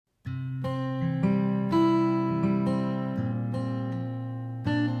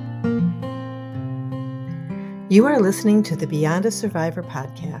You are listening to the Beyond a Survivor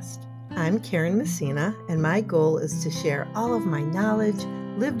podcast. I'm Karen Messina, and my goal is to share all of my knowledge,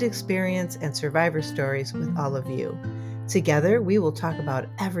 lived experience, and survivor stories with all of you. Together, we will talk about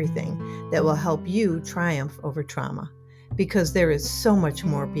everything that will help you triumph over trauma, because there is so much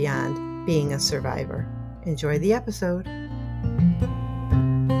more beyond being a survivor. Enjoy the episode.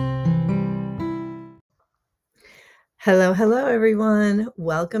 Hello, everyone.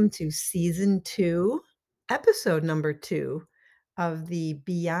 Welcome to Season 2, Episode number 2 of the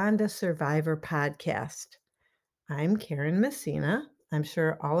Beyond a Survivor podcast. I'm Karen Messina. I'm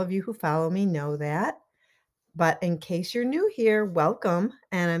sure all of you who follow me know that. But in case you're new here, welcome.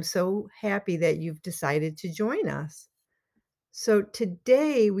 And I'm so happy that you've decided to join us. So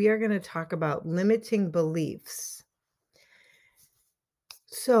today we are going to talk about limiting beliefs.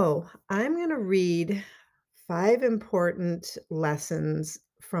 So I'm going to read 5 important lessons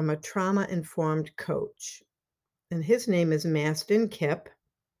from a trauma-informed coach. And his name is Mastin Kipp.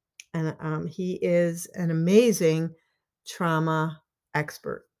 And he is an amazing trauma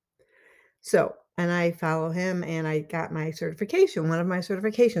expert. So, and I follow him and I got my certification, one of my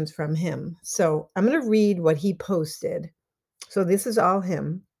certifications from him. So I'm going to read what he posted. So this is all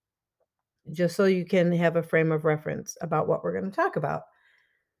him, just so you can have a frame of reference about what we're going to talk about.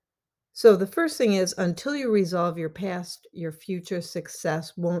 So the first thing is, until you resolve your past, your future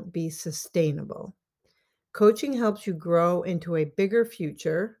success won't be sustainable. Coaching helps you grow into a bigger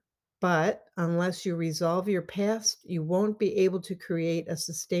future, but unless you resolve your past, you won't be able to create a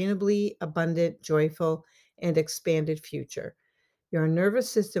sustainably abundant, joyful, and expanded future. Your nervous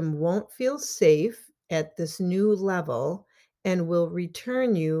system won't feel safe at this new level and will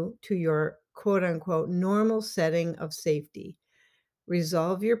return you to your quote unquote normal setting of safety.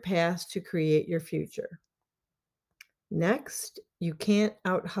 Resolve your past to create your future. Next, you can't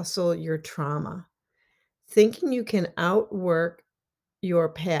out-hustle your trauma. Thinking you can outwork your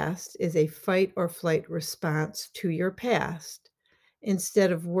past is a fight or flight response to your past.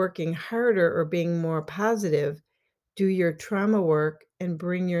 Instead of working harder or being more positive, do your trauma work and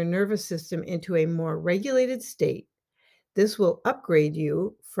bring your nervous system into a more regulated state. This will upgrade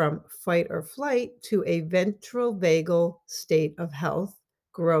you from fight or flight to a ventral vagal state of health,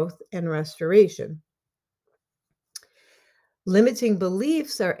 growth, and restoration. Limiting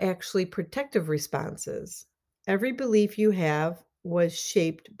beliefs are actually protective responses. Every belief you have was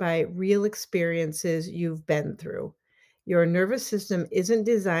shaped by real experiences you've been through. Your nervous system isn't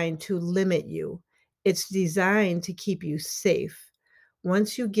designed to limit you, it's designed to keep you safe.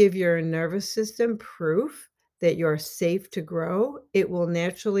 Once you give your nervous system proof that you're safe to grow, it will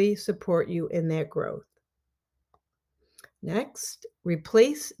naturally support you in that growth. Next,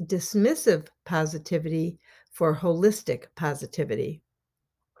 replace dismissive positivity for holistic positivity.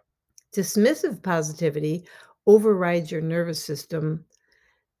 Dismissive positivity overrides your nervous system,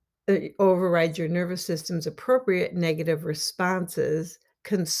 overrides your nervous system's appropriate negative responses,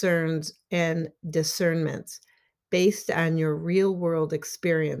 concerns, and discernments based on your real world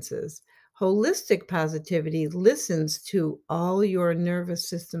experiences. Holistic positivity listens to all your nervous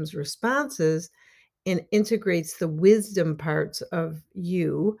system's responses and integrates the wisdom parts of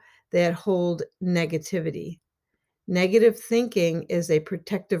you that hold negativity. Negative thinking is a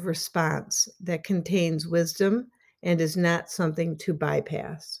protective response that contains wisdom and is not something to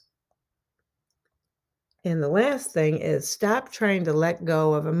bypass. And the last thing is, stop trying to let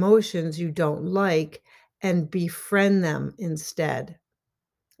go of emotions you don't like and befriend them instead.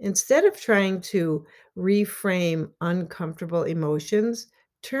 Instead of trying to reframe uncomfortable emotions,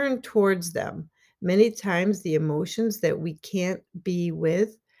 turn towards them. Many times, the emotions that we can't be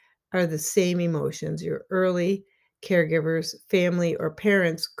with are the same emotions your early caregivers, family, or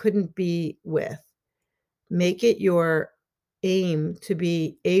parents couldn't be with. Make it your aim to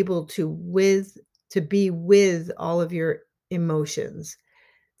be able to be with all of your emotions.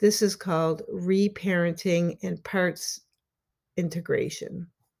 This is called reparenting and parts integration.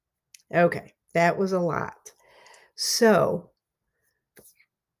 Okay, that was a lot. So,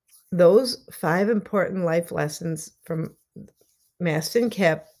 those 5 important life lessons from Mastin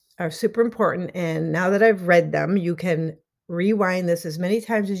Kipp are super important, and now that I've read them, you can rewind this as many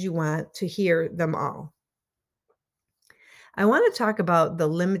times as you want to hear them all. I want to talk about the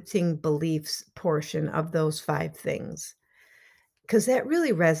limiting beliefs portion of those 5 things, because that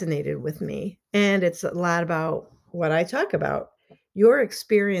really resonated with me, and it's a lot about what I talk about. Your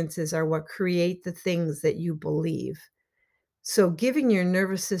experiences are what create the things that you believe. So giving your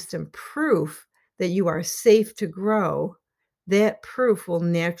nervous system proof that you are safe to grow, that proof will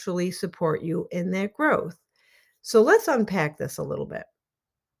naturally support you in that growth. So let's unpack this a little bit.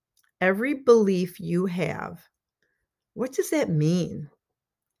 Every belief you have What does that mean?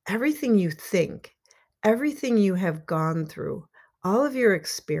 Everything you think, everything you have gone through, all of your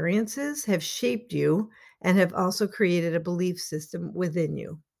experiences have shaped you and have also created a belief system within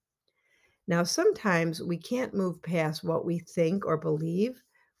you. Now, sometimes we can't move past what we think or believe,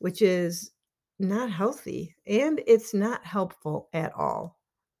 which is not healthy and it's not helpful at all.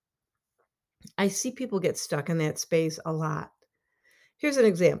 I see people get stuck in that space a lot. Here's an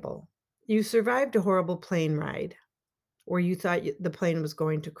example. You survived a horrible plane ride where you thought the plane was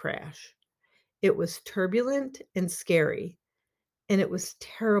going to crash. It was turbulent and scary, and it was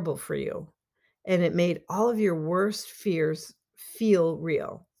terrible for you, and it made all of your worst fears feel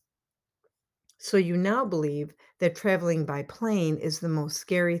real. So you now believe that traveling by plane is the most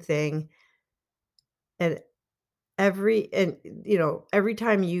scary thing, and every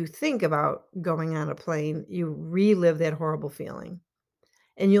time you think about going on a plane, you relive that horrible feeling,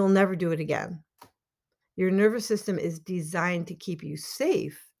 and you'll never do it again. Your nervous system is designed to keep you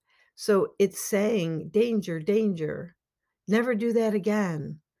safe, so it's saying, "Danger, danger. Never do that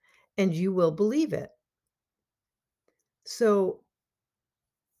again." And you will believe it. So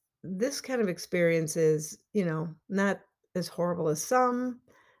this kind of experience is, not as horrible as some,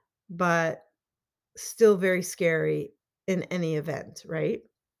 but still very scary in any event, right?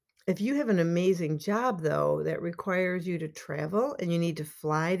 If you have an amazing job, though, that requires you to travel and you need to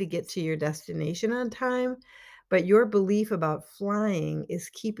fly to get to your destination on time, but your belief about flying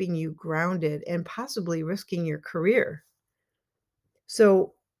is keeping you grounded and possibly risking your career.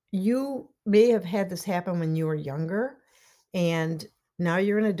 So you may have had this happen when you were younger, and now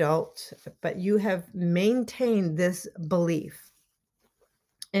you're an adult, but you have maintained this belief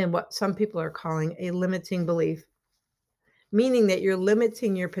and what some people are calling a limiting belief, meaning that you're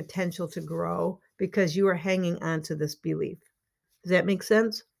limiting your potential to grow because you are hanging on to this belief. Does that make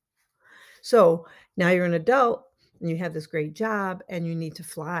sense? So now you're an adult and you have this great job and you need to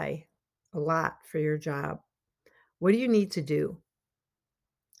fly a lot for your job. What do you need to do?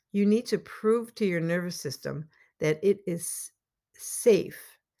 You need to prove to your nervous system that it is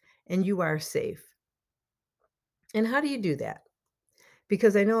safe and you are safe. And how do you do that?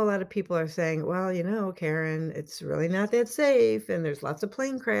 Because I know a lot of people are saying, well, Karen, it's really not that safe and there's lots of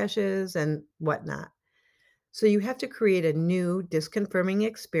plane crashes and whatnot. So you have to create a new disconfirming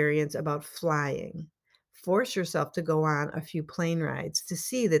experience about flying. Force yourself to go on a few plane rides to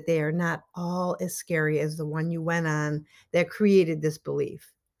see that they are not all as scary as the one you went on that created this belief.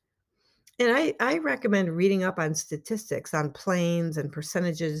 And I recommend reading up on statistics on planes and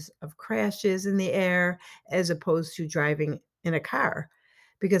percentages of crashes in the air as opposed to driving in a car.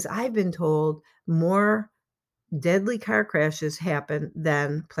 Because I've been told more deadly car crashes happen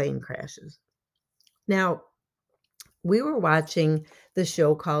than plane crashes. Now, we were watching the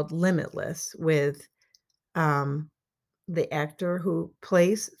show called Limitless with um, the actor who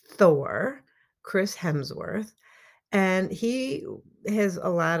plays Thor, Chris Hemsworth, and he has a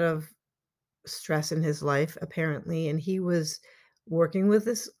lot of stress in his life apparently, and he was working with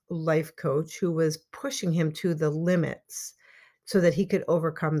this life coach who was pushing him to the limits so that he could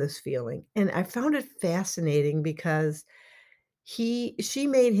overcome this feeling. And I found it fascinating because she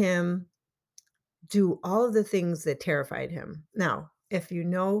made him do all of the things that terrified him. Now, if you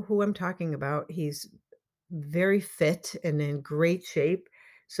know who I'm talking about, he's very fit and in great shape.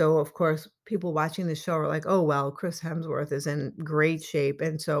 So, of course, people watching the show are like, "Oh, well, Chris Hemsworth is in great shape,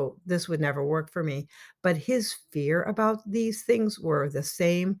 and so this would never work for me." But his fear about these things were the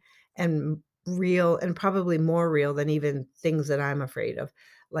same and real and probably more real than even things that I'm afraid of.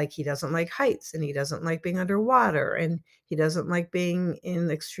 Like he doesn't like heights and he doesn't like being underwater and he doesn't like being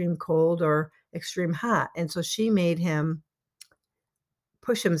in extreme cold or extreme hot. And so she made him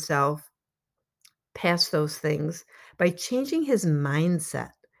push himself past those things by changing his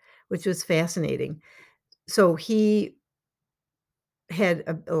mindset, which was fascinating. So he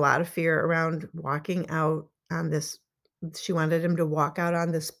had a lot of fear around walking out on this. She wanted him to walk out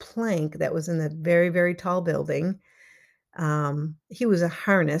on this plank that was in a very, very tall building. He was a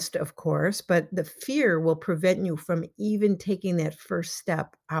harnessed, of course, but the fear will prevent you from even taking that first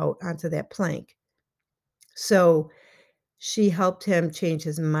step out onto that plank. So she helped him change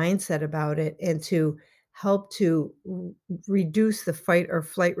his mindset about it and to help to reduce the fight or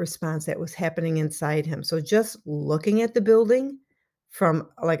flight response that was happening inside him. So just looking at the building from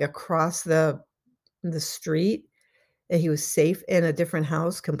like across the street, and he was safe in a different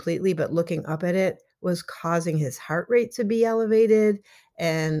house completely, but looking up at it was causing his heart rate to be elevated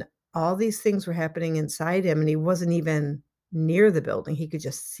and all these things were happening inside him and he wasn't even near the building. He could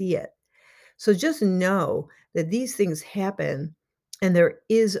just see it. So just know that these things happen And there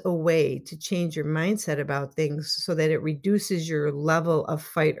is a way to change your mindset about things so that it reduces your level of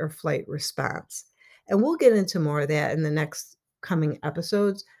fight or flight response. And we'll get into more of that in the next coming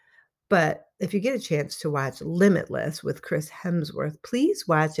episodes. But if you get a chance to watch Limitless with Chris Hemsworth, please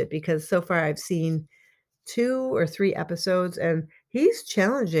watch it because so far I've seen 2 or 3 episodes and he's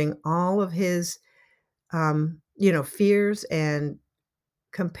challenging all of his fears and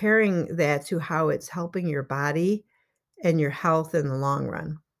comparing that to how it's helping your body and your health in the long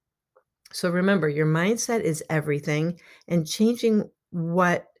run. So remember, your mindset is everything, and changing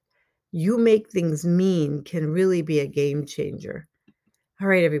what you make things mean can really be a game changer. All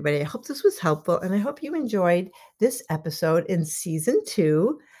right, everybody, I hope this was helpful, and I hope you enjoyed this episode in season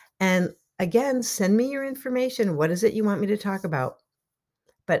 2. And again, send me your information. What is it you want me to talk about?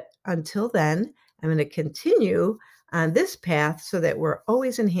 But until then, I'm going to continue on this path so that we're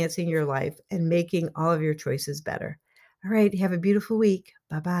always enhancing your life and making all of your choices better. All right, have a beautiful week.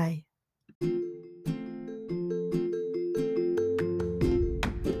 Bye-bye.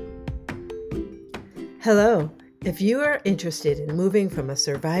 Hello. If you are interested in moving from a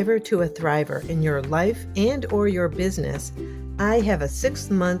survivor to a thriver in your life and or your business, I have a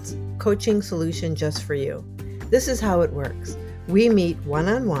 6-month coaching solution just for you. This is how it works. We meet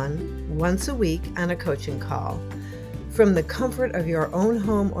one-on-one once a week on a coaching call. From the comfort of your own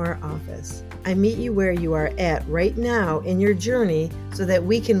home or office, I meet you where you are at right now in your journey so that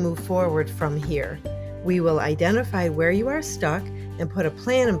we can move forward from here. We will identify where you are stuck and put a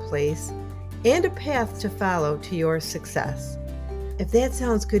plan in place and a path to follow to your success. If that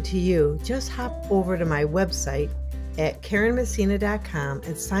sounds good to you, just hop over to my website at KarenMessina.com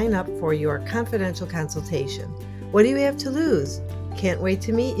and sign up for your confidential consultation. What do you have to lose? Can't wait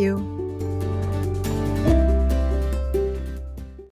to meet you.